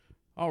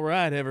All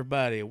right,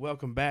 everybody.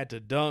 Welcome back to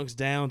Dunks,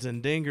 Downs,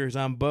 and Dingers.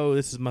 I'm Bo.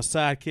 This is my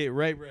sidekick,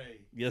 Ray Ray.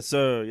 Yes,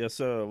 sir. Yes,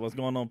 sir. What's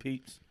going on,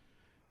 peeps?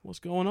 What's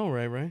going on,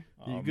 Ray Ray?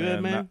 You Oh, good,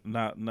 man?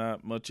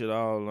 Not much at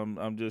all.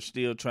 I'm just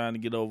still trying to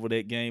get over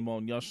that game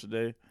on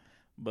yesterday,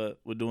 but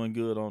we're doing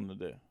good on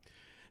today.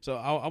 So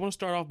I want to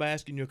start off by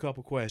asking you a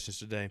couple questions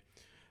today.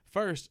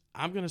 First,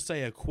 I'm going to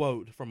say a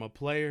quote from a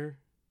player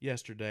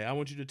yesterday. I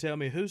want you to tell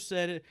me who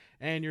said it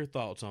and your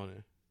thoughts on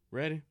it.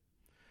 Ready?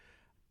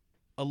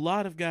 A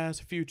lot of guys'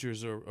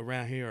 futures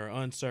around here are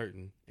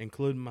uncertain,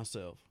 including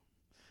myself.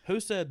 Who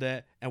said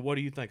that, and what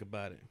do you think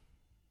about it?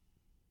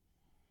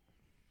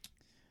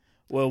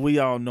 Well, we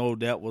all know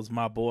that was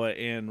my boy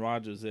Aaron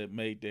Rodgers that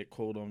made that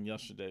quote on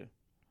yesterday.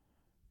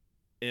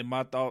 And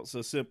my thoughts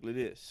are simply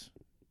this.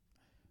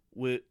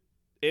 With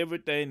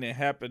everything that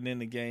happened in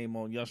the game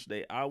on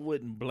yesterday, I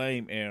wouldn't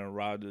blame Aaron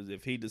Rodgers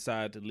if he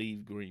decided to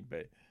leave Green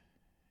Bay.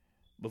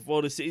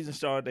 Before the season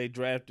started, they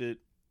drafted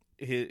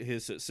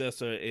his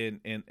successor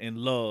in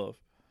Love.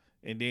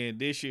 And then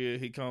this year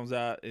he comes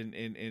out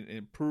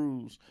and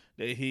proves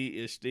that he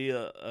is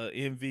still an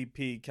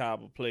MVP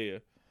caliber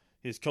player.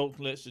 His coach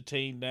lets the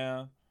team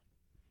down.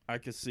 I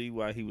can see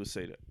why he would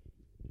say that.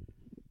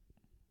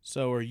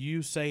 So are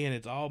you saying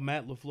it's all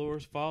Matt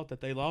LaFleur's fault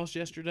that they lost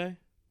yesterday?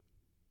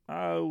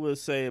 I would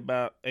say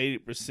about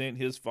 80%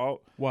 his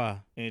fault.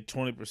 Why? And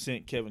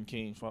 20% Kevin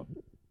King's fault.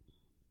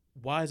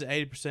 Why is it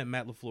 80%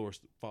 Matt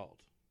LaFleur's fault?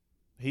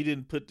 He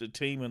didn't put the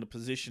team in a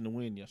position to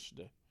win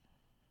yesterday.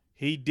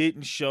 He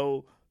didn't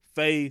show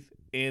faith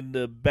in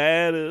the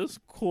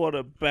baddest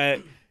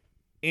quarterback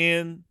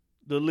in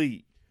the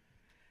league.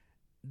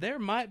 There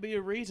might be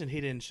a reason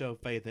he didn't show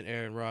faith in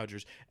Aaron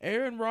Rodgers.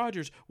 Aaron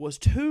Rodgers was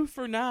 2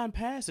 for 9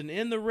 passing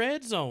in the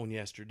red zone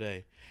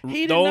yesterday.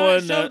 He did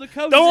not show the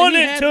coaches throwing that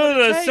he it had to what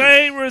it the takes.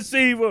 same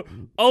receiver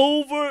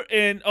over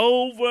and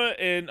over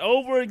and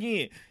over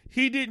again.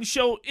 He didn't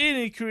show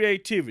any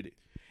creativity.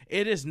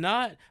 It is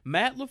not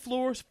Matt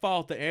LaFleur's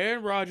fault that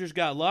Aaron Rodgers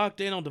got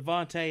locked in on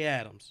Devontae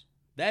Adams.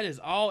 That is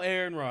all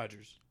Aaron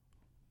Rodgers.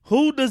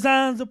 Who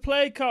designs a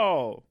play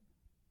call?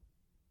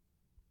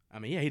 I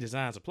mean, yeah, he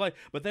designs a play,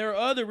 but there are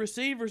other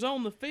receivers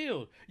on the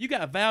field. You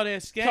got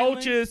Valdez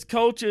Scantling.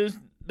 Coaches,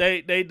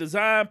 they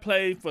design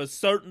plays for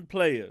certain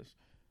players.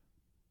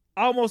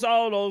 Almost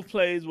all those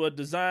plays were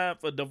designed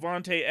for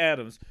Devontae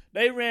Adams.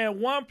 They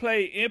ran one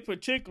play in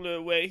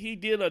particular where he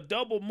did a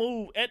double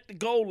move at the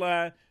goal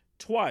line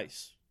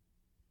twice.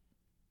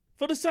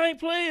 For the same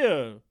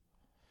player.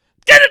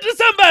 Get it to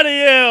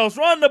somebody else.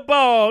 Run the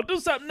ball. Do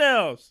something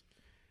else.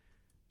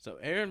 So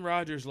Aaron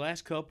Rodgers'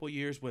 last couple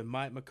years with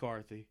Mike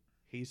McCarthy,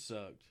 he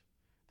sucked.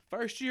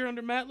 First year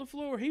under Matt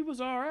LaFleur, he was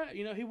all right.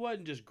 You know, he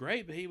wasn't just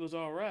great, but he was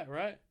all right,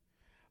 right?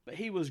 But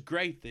he was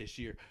great this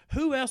year.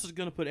 Who else is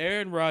going to put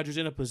Aaron Rodgers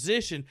in a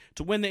position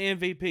to win the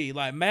MVP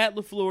like Matt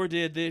LaFleur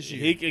did this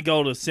year? He could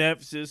go to San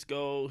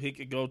Francisco. He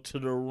could go to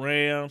the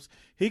Rams.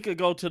 He could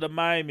go to the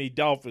Miami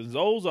Dolphins.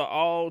 Those are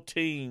all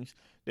teams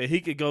that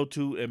he could go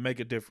to and make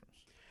a difference.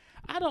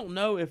 I don't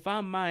know if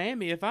I'm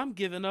Miami, if I'm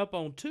giving up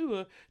on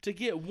Tua to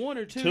get 1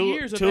 or 2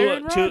 years of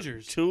Aaron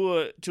Rodgers.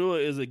 Tua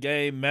is a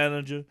game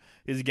manager.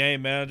 He's a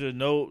game manager.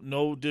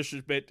 No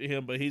disrespect to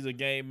him, but he's a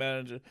game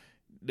manager.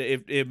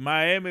 If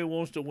Miami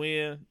wants to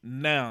win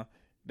now,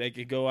 they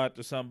could go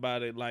after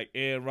somebody like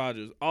Aaron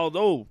Rodgers.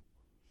 Although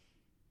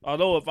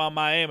if I'm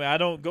Miami, I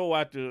don't go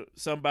after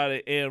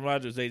somebody Aaron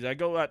Rodgers' age. I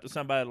go after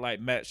somebody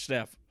like Matt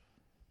Stafford.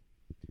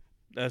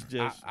 That's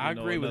just I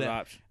agree with that.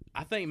 Option.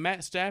 I think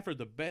Matt Stafford,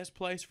 the best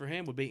place for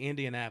him would be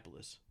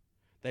Indianapolis.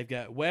 They've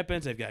got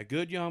weapons. They've got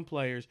good young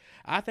players.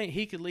 I think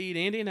he could lead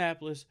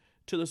Indianapolis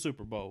to the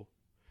Super Bowl.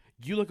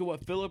 You look at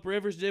what Phillip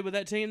Rivers did with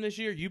that team this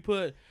year. You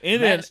put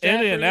Matt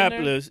Stafford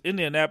Indianapolis. in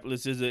there.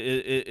 Indianapolis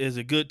is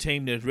a good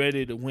team that's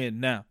ready to win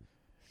now.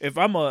 If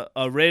I'm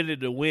a ready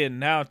to win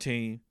now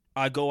team,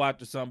 I go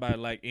after somebody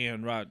like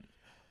Aaron Rodgers.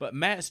 But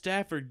Matt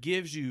Stafford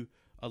gives you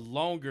a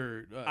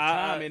longer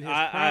time in his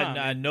prime.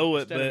 I know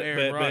it,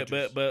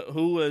 but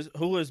who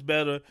is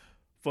better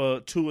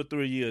for 2 or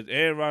 3 years?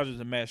 Aaron Rodgers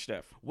and Matt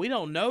Stafford. We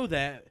don't know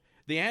that.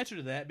 The answer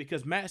to that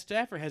because Matt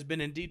Stafford has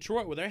been in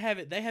Detroit where they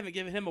haven't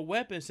given him a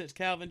weapon since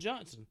Calvin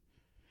Johnson.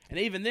 And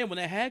even then, when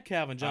they had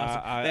Calvin Johnson,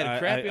 they had a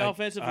crappy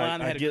offensive line,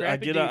 they had a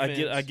crappy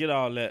defense. I get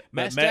all that.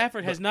 Matt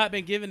Stafford has not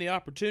been given the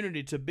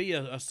opportunity to be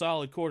a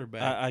solid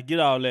quarterback. I get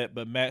all that,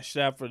 but Matt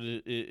Stafford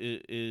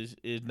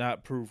is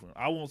not proven.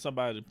 I want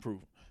somebody to prove.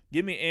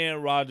 Give me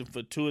Aaron Rodgers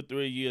for 2 or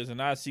 3 years,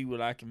 and I see what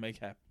I can make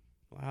happen.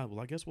 Well,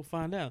 I guess we'll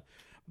find out.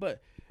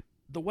 But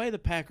the way the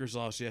Packers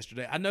lost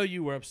yesterday, I know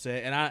you were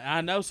upset, and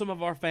I know some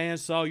of our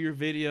fans saw your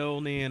video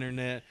on the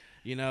internet.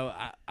 You know,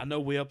 I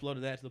know we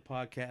uploaded that to the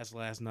podcast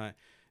last night.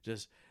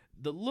 Just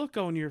the look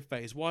on your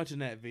face watching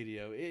that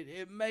video,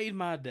 it made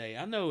my day.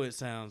 I know it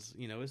sounds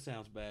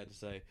bad to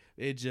say.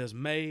 It just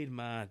made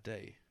my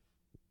day.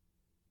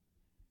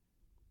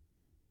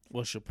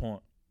 What's your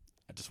point?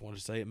 I just wanted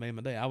to say it made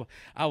my day.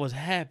 I was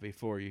happy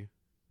for you.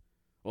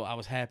 Well, I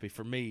was happy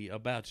for me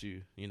about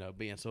you,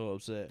 being so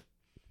upset.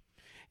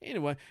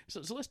 Anyway,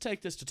 so let's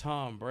take this to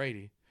Tom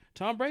Brady.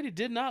 Tom Brady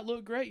did not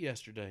look great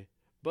yesterday,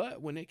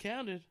 But when it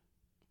counted,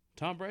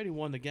 Tom Brady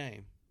won the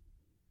game.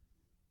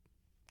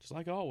 Just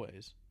like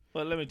always.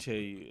 Well, let me tell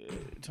you,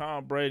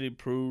 Tom Brady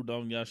proved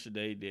on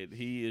yesterday that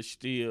he is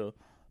still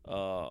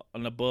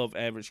an above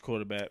average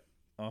quarterback.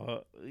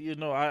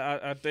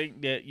 I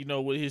think that,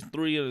 with his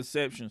 3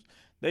 interceptions,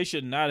 they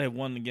should not have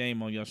won the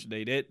game on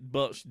yesterday. That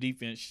Bucs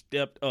defense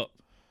stepped up.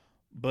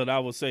 But I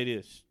will say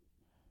this.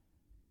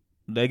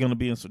 They're going to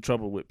be in some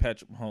trouble with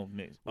Patrick Mahomes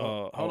next.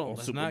 Hold on.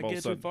 Let's Super not Bowl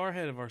get Sunday. too far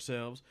ahead of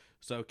ourselves.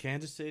 So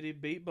Kansas City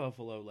beat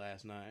Buffalo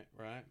last night,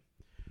 right?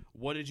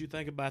 What did you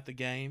think about the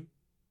game?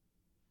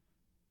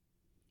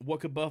 What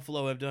could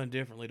Buffalo have done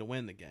differently to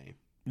win the game?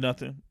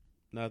 Nothing.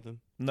 Nothing.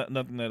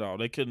 Nothing at all.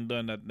 They couldn't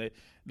have done nothing.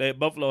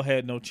 Buffalo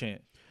had no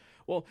chance.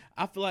 Well,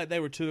 I feel like they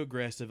were too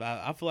aggressive.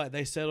 I feel like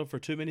they settled for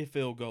too many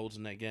field goals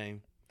in that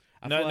game.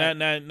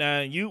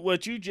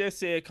 What you just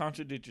said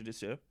contradicted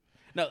yourself.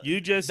 No,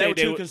 you just they said were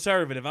too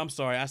conservative. I'm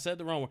sorry, I said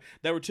the wrong word.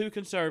 They were too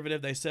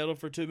conservative. They settled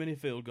for too many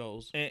field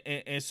goals.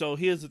 And so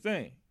here's the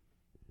thing: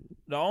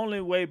 the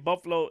only way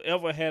Buffalo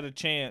ever had a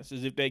chance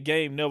is if that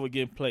game never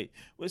get played.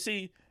 Well,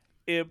 see,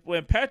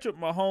 when Patrick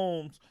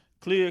Mahomes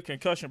cleared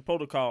concussion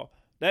protocol,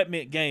 that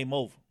meant game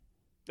over.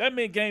 That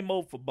meant game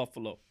over for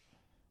Buffalo.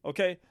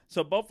 Okay,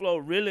 so Buffalo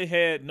really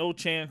had no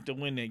chance to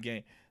win that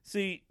game.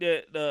 See,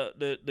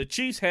 the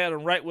Chiefs had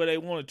them right where they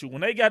wanted to. When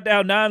they got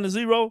down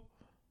 9-0.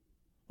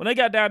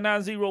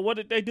 What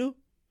did they do?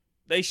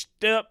 They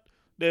stepped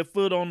their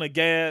foot on the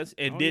gas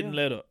and didn't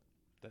let up.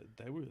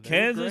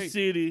 Kansas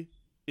City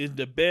is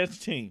the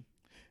best team.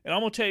 And I'm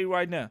going to tell you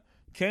right now,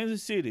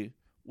 Kansas City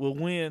will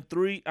win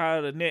 3 out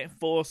of the next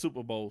 4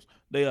 Super Bowls.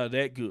 They are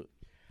that good.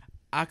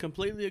 I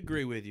completely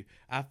agree with you.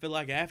 I feel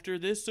like after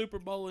this Super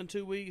Bowl in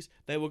 2 weeks,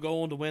 they will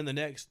go on to win the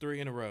next 3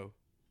 in a row.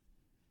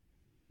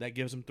 That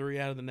gives them 3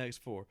 out of the next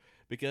 4.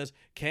 Because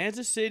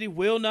Kansas City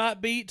will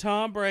not beat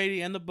Tom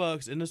Brady and the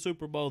Bucs in the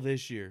Super Bowl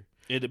this year.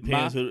 It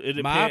depends.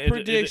 My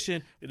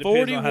prediction,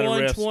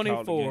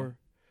 41-24.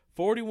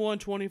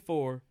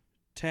 41-24,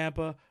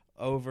 Tampa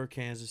over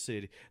Kansas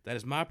City. That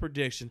is my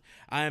prediction.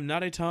 I am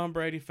not a Tom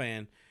Brady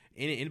fan.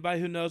 Anybody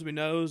who knows me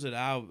knows that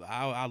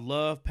I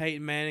love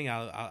Peyton Manning.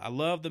 I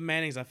love the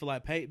Mannings. I feel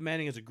like Peyton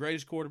Manning is the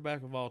greatest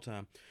quarterback of all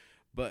time.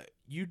 But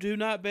you do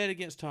not bet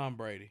against Tom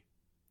Brady.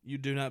 You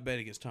do not bet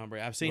against Tom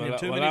Brady. I've seen him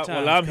too many times.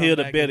 Well, I'm here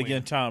to bet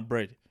against Tom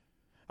Brady.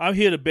 I'm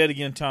here to bet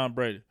against Tom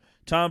Brady.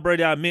 Tom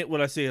Brady, I meant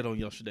what I said on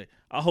yesterday.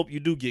 I hope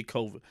you do get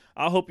COVID.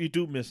 I hope you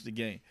do miss the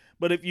game.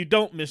 But if you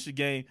don't miss the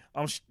game,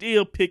 I'm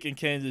still picking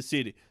Kansas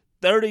City.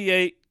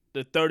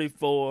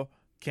 38-34,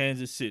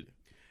 Kansas City.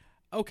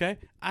 Okay,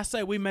 I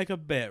say we make a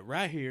bet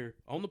right here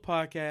on the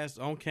podcast,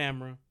 on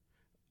camera.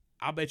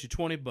 I'll bet you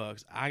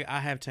 $20. I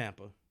have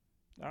Tampa.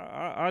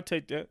 I'll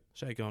take that.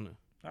 Shake on it.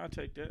 I'll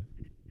take that.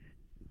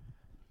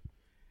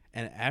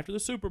 And after the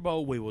Super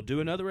Bowl, we will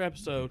do another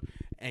episode,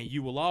 and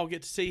you will all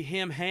get to see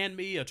him hand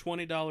me a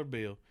 $20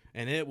 bill,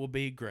 and it will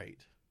be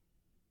great.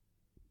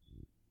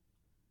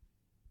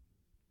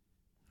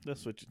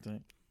 That's what you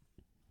think.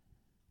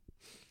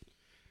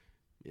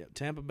 Yeah,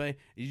 Tampa Bay,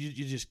 you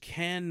just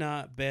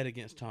cannot bet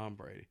against Tom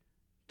Brady.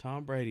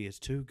 Tom Brady is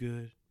too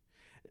good.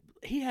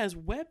 He has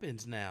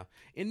weapons now.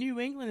 In New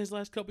England his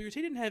last couple years,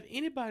 he didn't have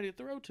anybody to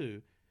throw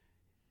to.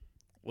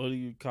 What do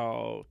you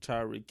call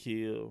Tyreek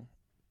Hill,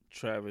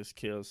 Travis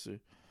Kelce,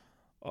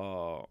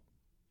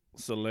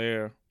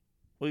 Solaire?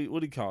 What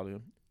do you call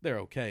them? They're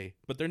okay,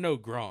 but they're no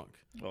Gronk.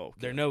 Oh, okay.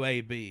 They're no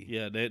AB.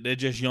 Yeah, they're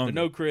just younger.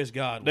 They're no Chris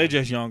Godwin. They're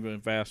just younger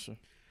and faster.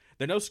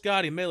 They're no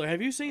Scotty Miller.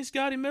 Have you seen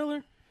Scotty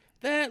Miller?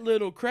 That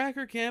little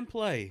cracker can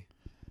play.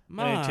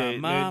 Let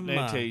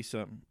me tell you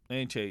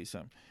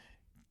something.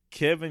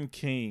 Kevin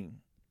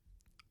King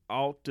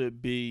ought to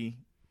be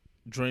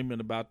dreaming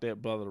about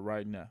that brother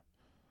right now.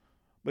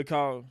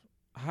 Because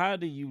how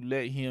do you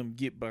let him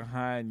get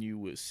behind you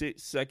with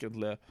 6 seconds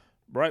left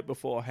right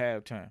before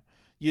halftime?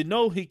 You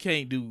know he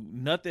can't do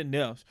nothing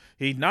else.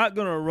 He's not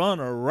going to run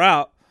a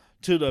route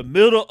to the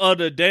middle of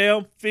the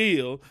damn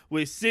field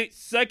with 6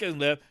 seconds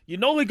left. You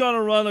know he's going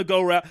to run a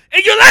go route,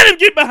 and you let him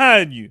get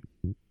behind you.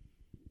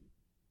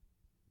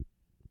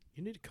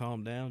 You need to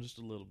calm down just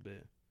a little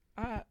bit.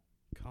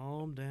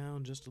 Calm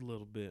down just a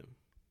little bit.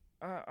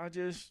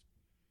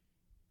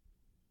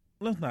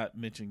 Let's not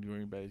mention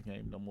Green Bay's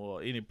game no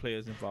more. Any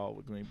players involved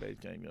with Green Bay's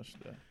game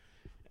yesterday.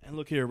 And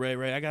look here,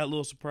 Ray, I got a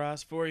little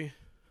surprise for you.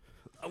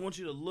 I want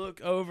you to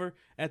look over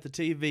at the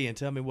TV and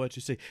tell me what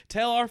you see.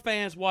 Tell our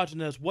fans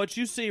watching us what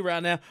you see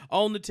right now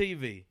on the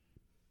TV.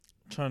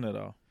 Turn it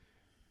off.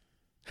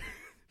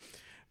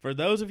 For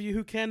those of you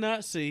who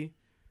cannot see,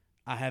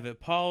 I have it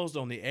paused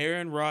on the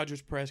Aaron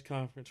Rodgers press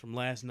conference from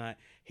last night.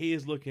 He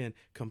is looking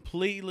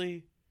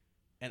completely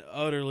and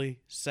utterly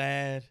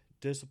sad,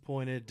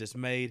 disappointed,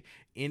 dismayed,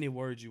 any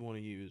words you want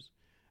to use.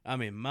 I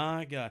mean,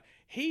 my God,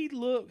 he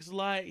looks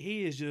like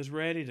he is just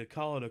ready to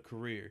call it a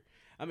career.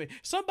 I mean,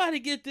 somebody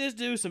get this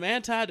dude some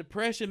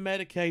antidepressant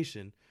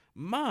medication.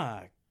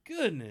 My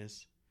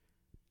goodness.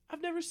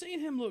 I've never seen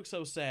him look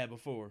so sad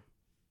before.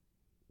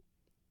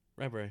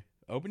 Ray,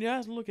 open your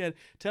eyes and look at it.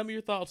 Tell me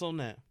your thoughts on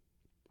that.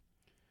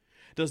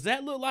 Does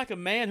that look like a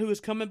man who is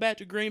coming back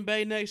to Green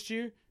Bay next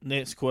year?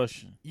 Next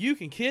question. You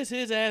can kiss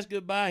his ass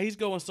goodbye. He's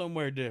going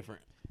somewhere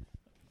different.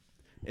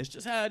 It's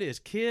just how it is.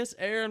 Kiss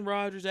Aaron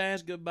Rodgers'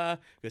 ass goodbye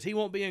because he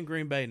won't be in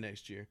Green Bay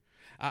next year.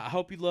 I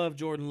hope you love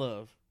Jordan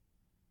Love.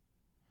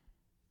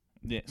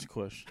 Next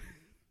question.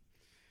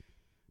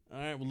 All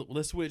right, well,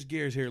 let's switch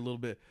gears here a little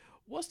bit.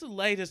 What's the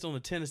latest on the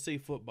Tennessee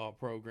football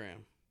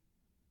program?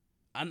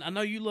 I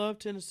know you love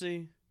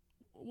Tennessee.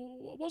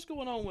 What's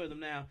going on with them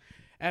now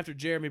after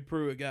Jeremy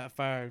Pruitt got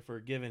fired for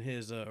giving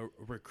his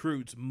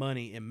recruits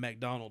money in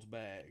McDonald's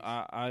bags?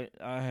 I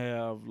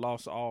have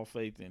lost all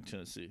faith in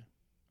Tennessee.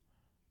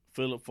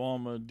 Philip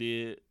Farmer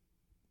did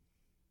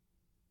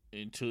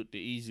and took the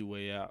easy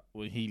way out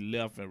when he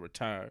left and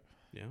retired.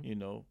 Yeah. You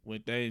know,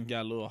 when things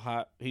got a little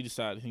hot, he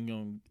decided he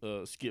going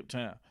to skip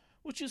town,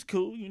 which is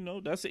cool. You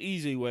know, that's an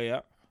easy way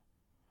out.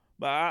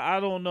 But I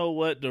don't know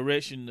what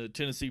direction the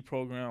Tennessee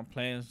program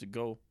plans to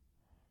go.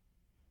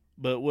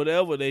 But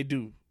whatever they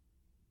do,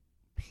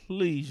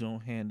 please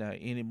don't hand out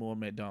any more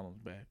McDonald's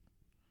bags.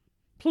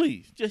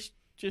 Please, just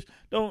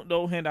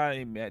don't hand out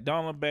any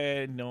McDonald's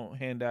bag. Don't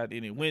hand out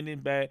any Wendy's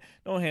bag.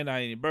 Don't hand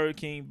out any Burger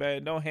King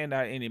bag. Don't hand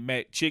out any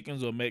Mac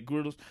Chickens or Mac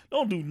Griddles.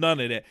 Don't do none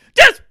of that.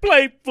 Just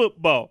play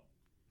football.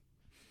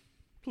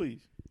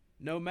 Please.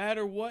 No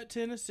matter what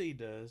Tennessee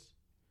does,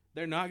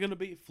 they're not going to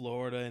beat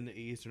Florida in the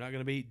East. They're not going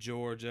to beat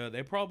Georgia.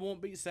 They probably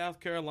won't beat South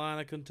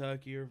Carolina,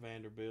 Kentucky, or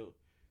Vanderbilt.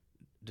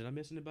 Did I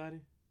miss anybody?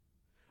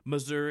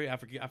 Missouri. I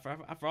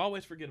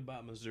always forget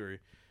about Missouri.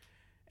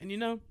 And you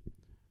know,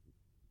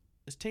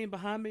 this team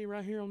behind me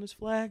right here on this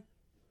flag,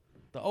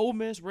 the Ole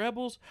Miss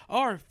Rebels,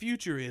 our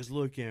future is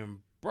looking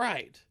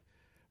bright.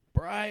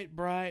 Bright,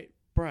 bright,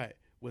 bright.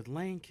 With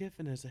Lane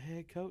Kiffin as the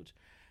head coach,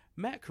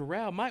 Matt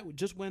Corral might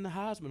just win the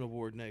Heisman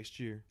Award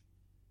next year.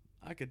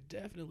 I could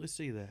definitely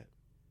see that.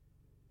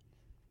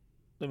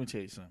 Let me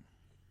tell you something.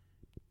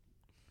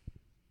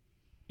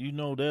 You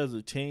know there's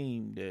a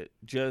team that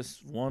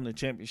just won the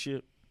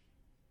championship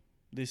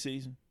this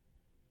season?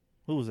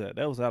 Who was that?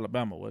 That was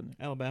Alabama, wasn't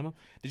it? Alabama.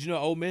 Did you know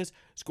Ole Miss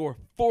scored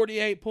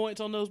 48 points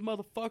on those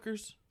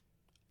motherfuckers?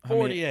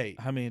 48.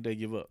 How many did they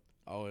give up?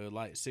 Oh, it was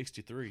like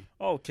 63.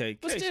 Okay.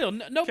 But still,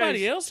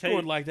 nobody else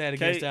scored like that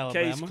against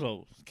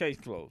Alabama. Case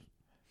closed.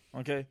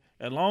 Okay?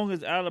 As long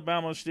as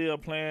Alabama's still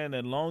playing,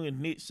 as long as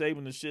Nick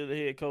Saban is still the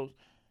head coach,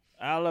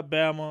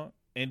 Alabama,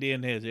 and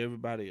then there's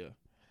everybody else.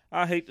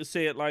 I hate to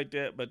say it like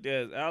that, but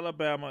there's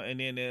Alabama, and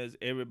then there's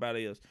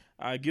everybody else.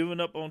 I've given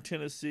up on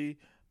Tennessee.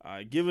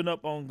 I've given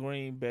up on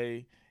Green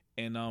Bay,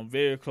 and I'm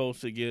very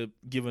close to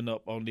giving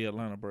up on the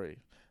Atlanta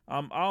Braves.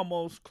 I'm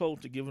almost close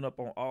to giving up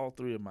on all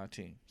three of my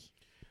teams.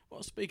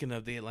 Well, speaking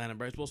of the Atlanta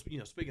Braves,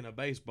 speaking of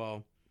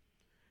baseball,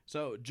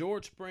 so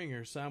George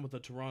Springer signed with the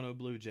Toronto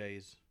Blue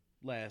Jays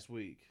last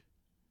week.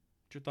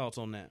 What's your thoughts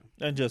on that?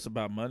 That's just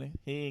about money.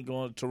 He ain't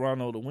going to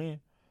Toronto to win.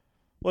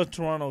 What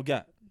Toronto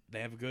got? They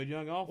have a good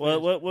young offense.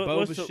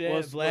 Bo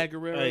Bichette, Vlad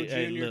Guerrero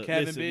Jr.,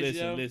 Kevin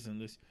Biggio.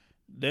 Listen.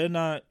 They're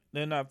not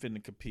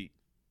finna compete.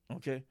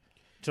 Okay,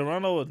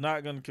 Toronto is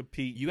not going to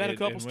compete. You had a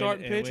couple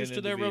starting pitchers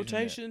to their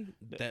rotation.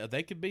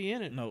 They could be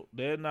in it. No,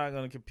 they're not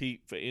going to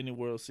compete for any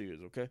World Series.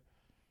 Okay,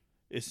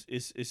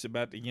 it's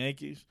about the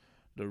Yankees.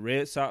 The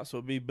Red Sox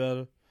will be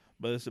better,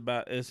 but it's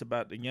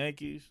about the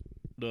Yankees,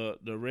 the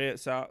Red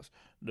Sox.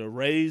 The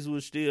Rays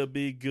will still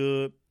be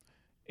good.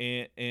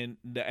 And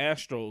the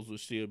Astros will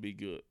still be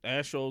good. The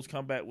Astros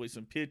come back with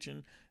some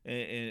pitching,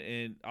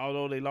 and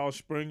although they lost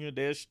Springer,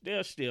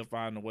 they'll still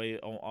find a way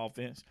on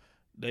offense.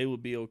 They will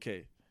be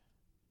okay.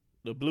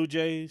 The Blue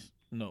Jays,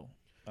 no,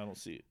 I don't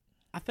see it.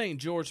 I think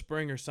George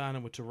Springer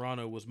signing with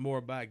Toronto was more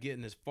about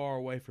getting as far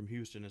away from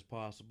Houston as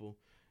possible.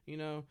 You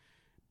know,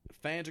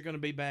 fans are going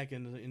to be back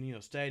in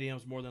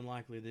stadiums more than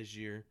likely this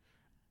year.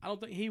 I don't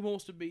think he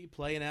wants to be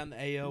playing out in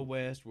the AL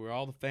West where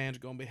all the fans are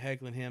going to be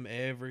heckling him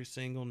every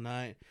single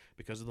night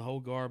because of the whole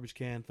garbage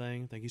can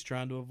thing. I think he's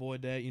trying to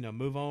avoid that,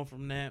 move on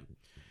from that.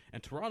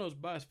 And Toronto's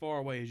about as far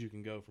away as you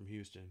can go from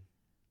Houston.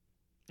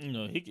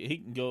 He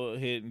can go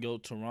ahead and go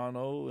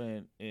Toronto,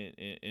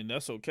 and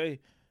that's okay.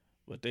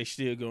 But they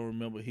still going to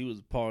remember he was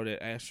a part of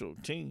that Astro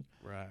team.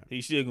 Right.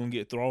 He's still going to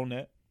get thrown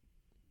at.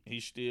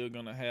 He's still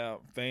gonna have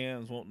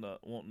fans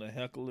wanting to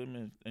heckle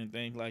him and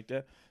things like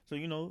that. So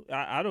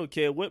I don't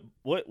care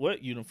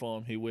what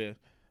uniform he wears.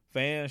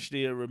 Fans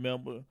still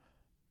remember.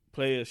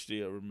 Players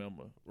still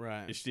remember.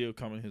 Right. It's still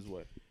coming his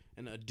way.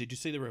 And did you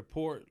see the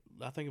report?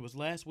 I think it was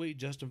last week.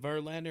 Justin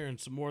Verlander and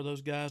some more of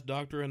those guys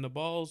doctoring the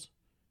balls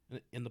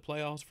in the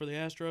playoffs for the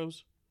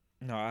Astros.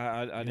 No,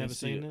 I didn't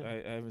see it.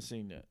 I haven't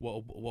seen that.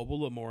 Well, we'll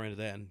look more into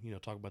that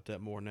and talk about that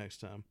more next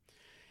time.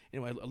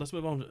 Anyway, let's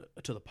move on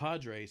to the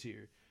Padres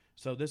here.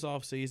 So this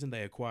offseason,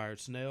 they acquired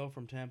Snell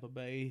from Tampa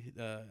Bay.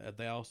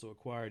 They also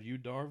acquired Yu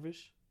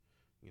Darvish.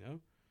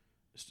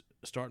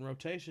 Starting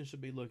rotation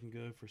should be looking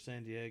good for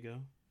San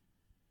Diego.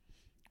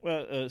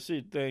 Well,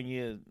 see, the thing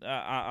is,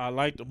 I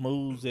like the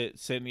moves that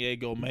San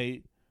Diego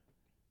made,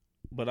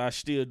 but I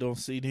still don't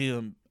see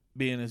them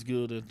being as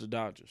good as the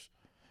Dodgers.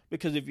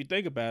 Because if you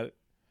think about it,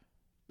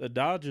 the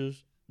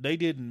Dodgers, they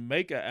didn't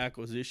make an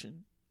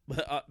acquisition,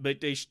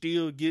 but they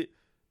still get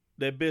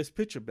their best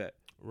pitcher back.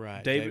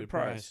 Right. David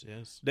Price.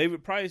 Yes.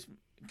 David Price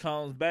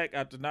comes back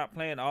after not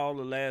playing all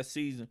the last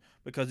season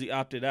because he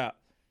opted out,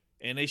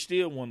 and they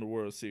still won the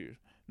World Series.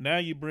 Now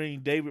you bring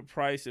David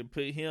Price and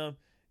put him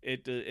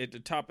at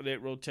the top of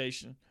that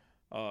rotation,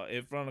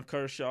 in front of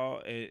Kershaw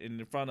and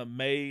in front of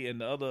May and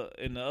the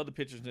other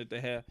pitchers that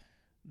they have.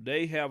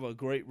 They have a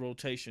great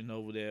rotation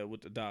over there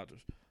with the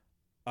Dodgers.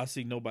 I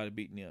see nobody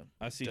beating them.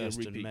 I see them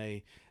Dustin repeat.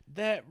 May.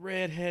 That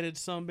red-headed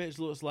sumbitch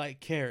looks like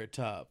Carrot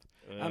Top.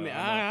 I mean,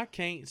 I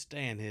can't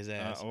stand his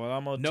ass. Well,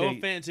 I'm gonna No tell you,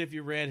 offense if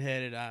you're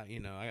redheaded. I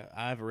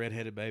have a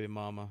redheaded baby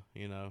mama.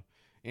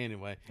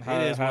 Anyway,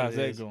 how's it that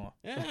is. going?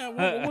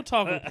 Yeah, we'll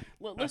talk.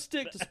 Let's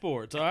stick to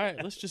sports. All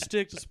right, let's just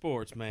stick to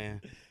sports,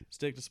 man.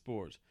 Stick to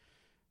sports.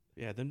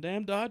 Yeah, them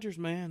damn Dodgers,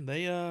 man.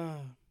 They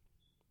I'm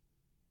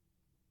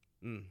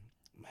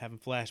having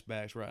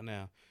flashbacks right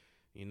now.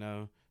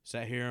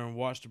 Sat here and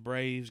watched the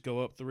Braves go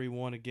up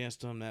 3-1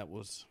 against them. That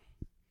was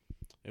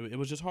it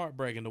was just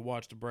heartbreaking to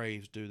watch the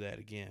Braves do that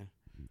again.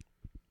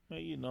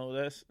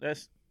 Well,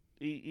 that's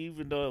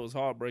even though it was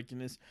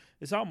heartbreaking,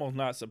 it's almost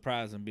not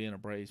surprising being a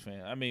Braves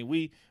fan. I mean,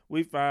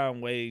 we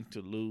find ways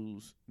to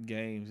lose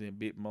games in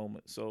big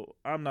moments, so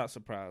I'm not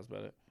surprised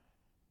by that.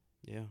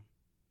 Yeah.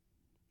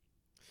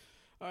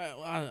 All right,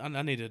 well,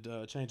 I need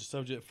to change the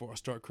subject before I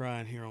start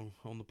crying here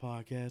on the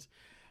podcast.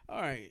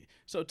 All right,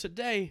 so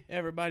today,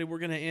 everybody, we're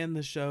going to end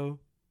the show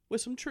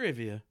with some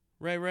trivia.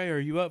 Ray, are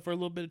you up for a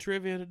little bit of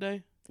trivia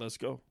today? Let's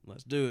go.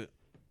 Let's do it.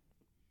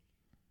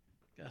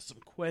 Got some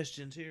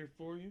questions here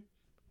for you.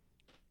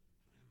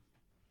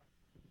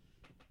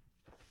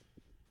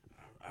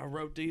 I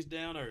wrote these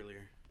down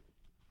earlier,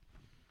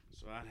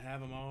 so I'd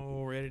have them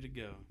all ready to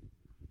go.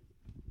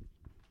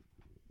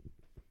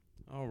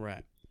 All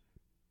right.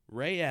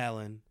 Ray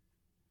Allen,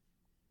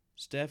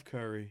 Steph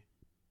Curry,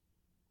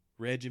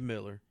 Reggie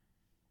Miller.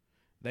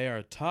 They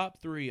are top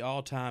 3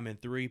 all-time in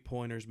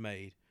three-pointers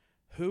made.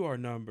 Who are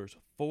numbers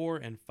 4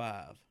 and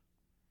 5?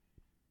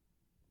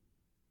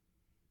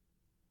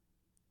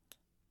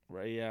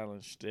 Ray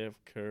Allen, Steph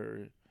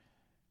Curry,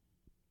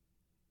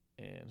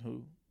 and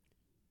who?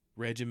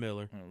 Reggie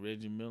Miller.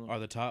 Reggie Miller. Are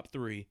the top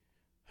 3.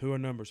 Who are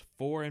numbers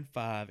 4 and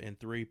 5 in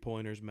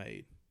three-pointers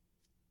made?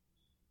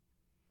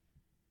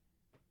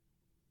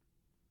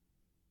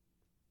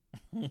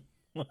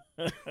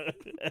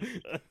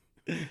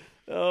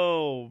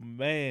 Oh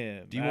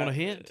man! Do you want a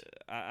hint?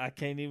 I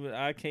can't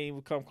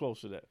even come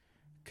close to that.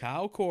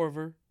 Kyle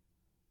Korver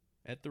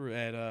at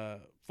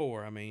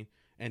 4,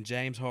 and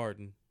James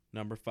Harden,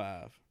 number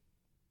 5.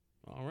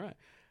 All right.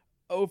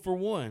 0 for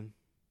 1.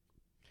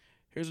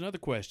 Here's another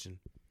question.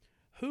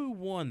 Who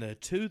won the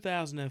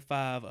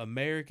 2005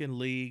 American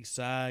League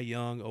Cy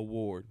Young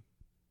Award?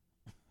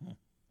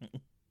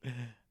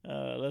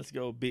 Let's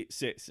go big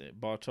sexy,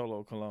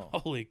 Bartolo Colon.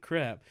 Holy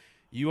crap.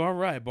 You are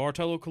right.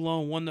 Bartolo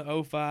Colon won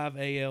the 05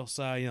 AL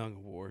Cy Young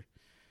Award.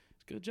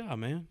 Good job,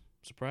 man.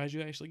 Surprised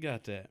you actually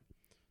got that.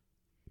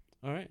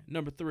 All right,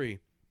 number 3.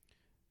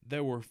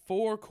 There were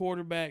 4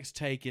 quarterbacks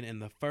taken in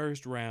the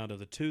first round of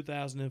the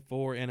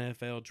 2004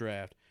 NFL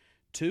Draft.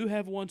 2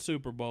 have won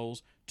Super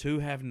Bowls, 2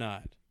 have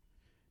not.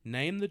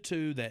 Name the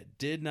 2 that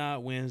did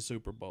not win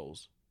Super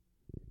Bowls.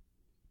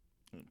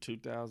 In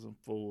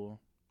 2004,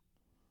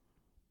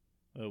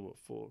 there were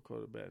 4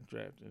 quarterbacks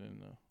drafted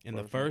in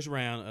the first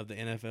round of the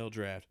NFL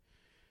Draft.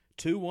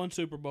 2 won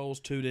Super Bowls,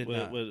 2 did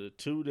not. Well, the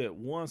 2 that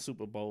won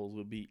Super Bowls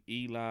would be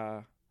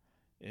Eli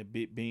and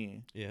Big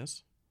Ben.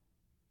 Yes.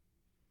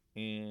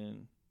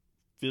 And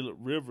Phillip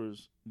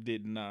Rivers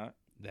did not.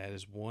 That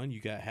is 1. You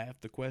got half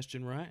the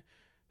question right.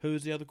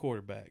 Who's the other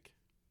quarterback?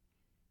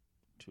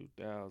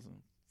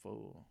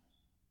 2004.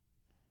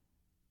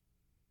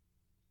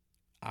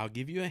 I'll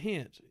give you a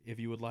hint if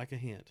you would like a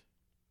hint.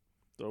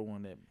 Throw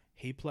one at me.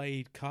 He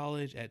played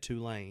college at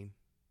Tulane.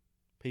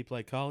 He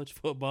played college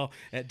football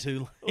at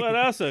Tulane. Well,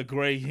 that's a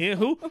great hint.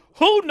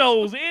 Who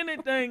knows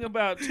anything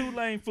about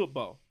Tulane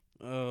football?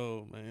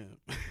 Oh, man.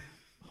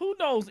 Who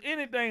knows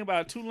anything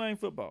about Tulane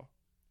football?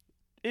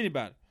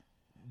 Anybody?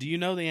 Do you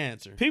know the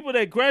answer? People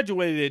that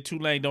graduated at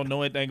Tulane don't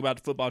know anything about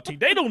the football team.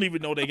 They don't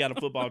even know they got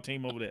a football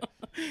team over there.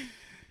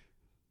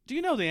 Do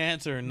you know the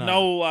answer or not?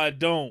 No, I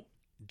don't.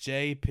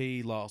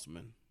 J.P.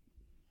 Lossman.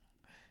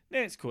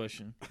 Next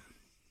question.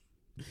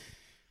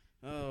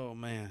 Oh,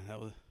 man.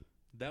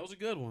 That was a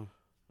good one.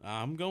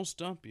 I'm going to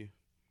stump you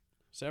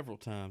several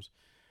times.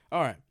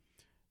 All right.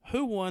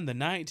 Who won the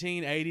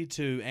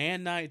 1982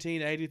 and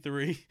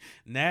 1983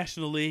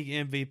 National League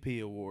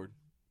MVP award?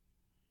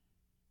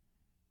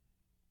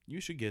 You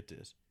should get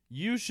this.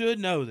 You should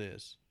know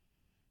this.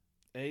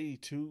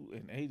 82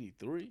 and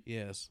 83?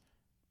 Yes.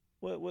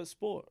 What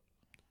sport?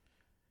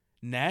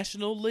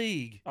 National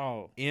League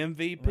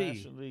MVP.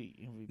 National League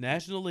MVP.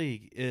 National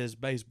League is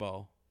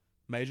baseball.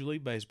 Major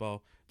League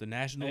Baseball. The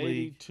National 82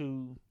 League.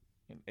 82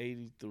 and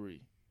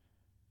 83.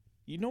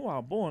 You know I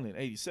was born in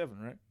 87,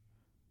 right?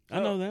 I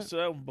know that. So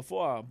that was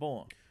before I was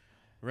born.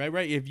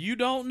 Right. If you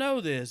don't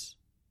know this,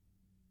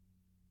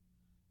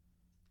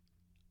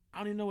 I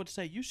don't even know what to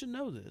say. You should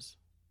know this.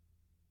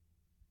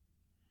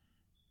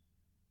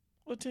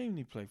 What team did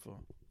he play for?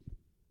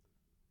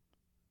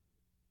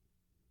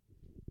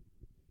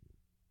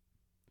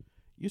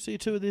 You see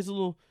two of these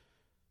little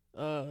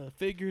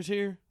figures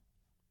here?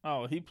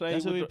 Oh, he played.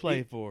 That's who he with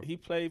played for. He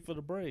played for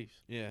the Braves.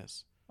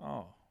 Yes.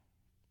 Oh,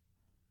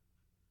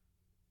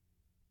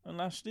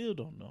 and I still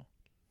don't know.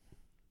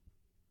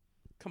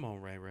 Come on,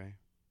 Ray Ray.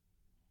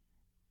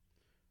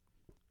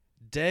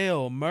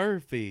 Dale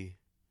Murphy.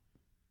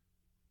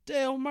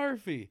 Dale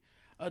Murphy,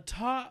 a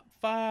top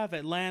 5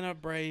 Atlanta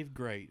Brave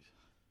great.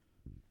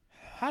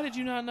 How did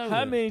you not know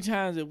How that? many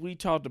times have we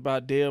talked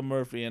about Dale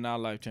Murphy in our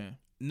lifetime?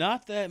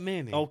 Not that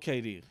many. Okay,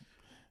 then.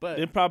 But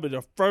Then probably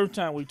the first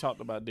time we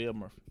talked about Dale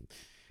Murphy.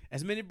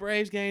 as many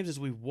Braves games as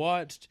we've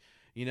watched,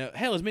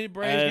 as many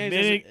Braves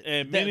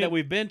games that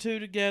we've been to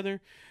together,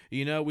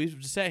 we've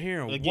sat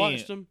here and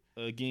watched them.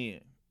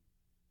 Again.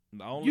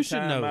 You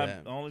should know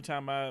that. The only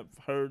time I've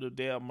heard of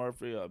Dale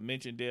Murphy or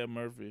mentioned Dale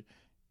Murphy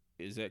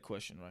is that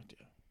question right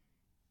there.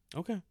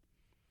 Okay.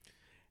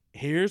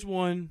 Here's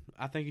one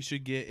I think you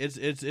should get.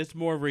 It's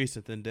more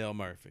recent than Dale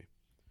Murphy.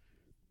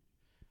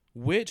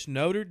 Which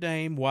Notre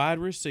Dame wide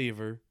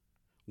receiver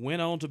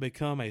went on to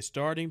become a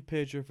starting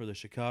pitcher for the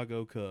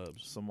Chicago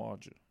Cubs?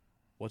 Samardzija.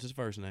 What's his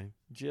first name?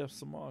 Jeff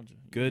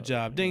Samardzija. Good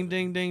job. Ding,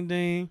 ding, ding,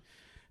 ding.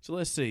 So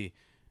let's see.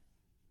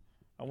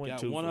 I went got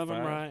 2 one for of them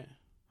 5. right.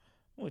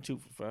 I went 2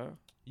 for 5.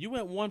 You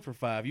went 1 for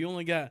 5. You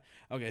only got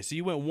so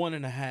you went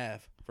 1.5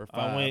 for 5.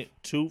 I went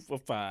 2 for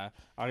 5.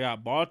 I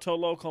got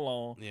Bartolo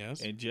Colon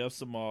yes and Jeff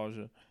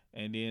Samardzija,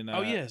 and then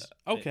yes.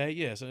 Okay,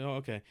 yes.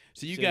 Okay.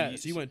 So you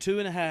went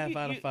 2.5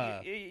 out of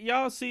 5.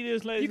 Y'all see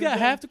this, ladies? You and got gentlemen?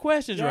 half the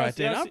questions right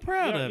there. I'm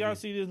proud of you. Y'all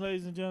see this,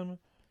 ladies and gentlemen?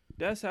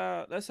 That's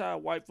how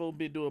white folk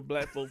been doing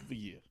black folk for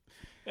years.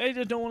 They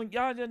just don't want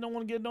y'all just don't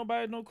want to give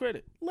nobody no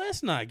credit.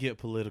 Let's not get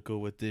political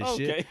with this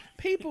Okay.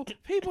 shit.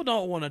 People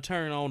don't want to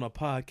turn on a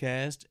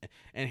podcast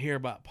and hear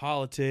about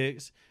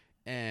politics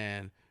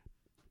and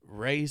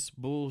race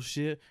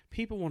bullshit.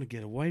 People want to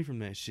get away from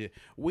that shit.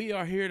 We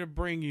are here to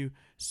bring you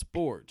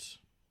sports.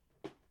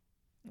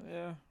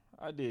 Yeah,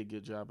 I did a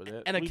good job of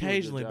that. And We do a good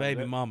occasionally job of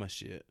baby that. mama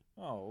shit.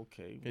 Oh,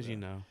 okay. Because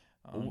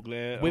I'm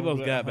glad. We I'm both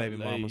glad- got baby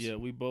hey, mamas. Yeah,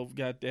 we both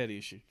got that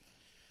issue.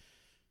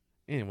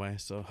 Anyway,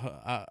 so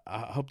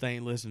I hope they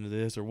ain't listening to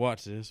this or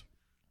watch this.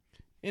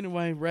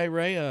 Anyway, Ray,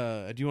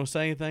 do you want to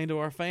say anything to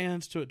our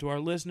fans, to our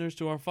listeners,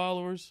 to our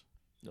followers?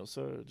 No,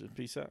 sir. Just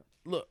peace out.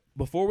 Look,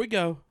 before we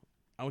go,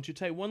 I want you to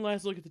take one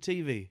last look at the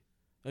TV.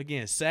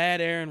 Again, sad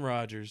Aaron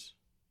Rodgers.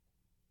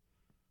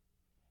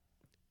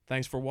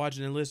 Thanks for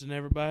watching and listening,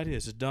 everybody.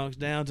 This is Dunks,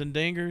 Downs, and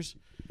Dingers.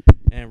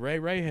 And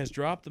Ray has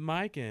dropped the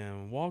mic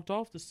and walked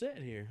off the set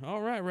here.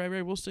 All right,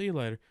 Ray, we'll see you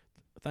later.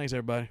 Thanks,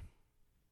 everybody.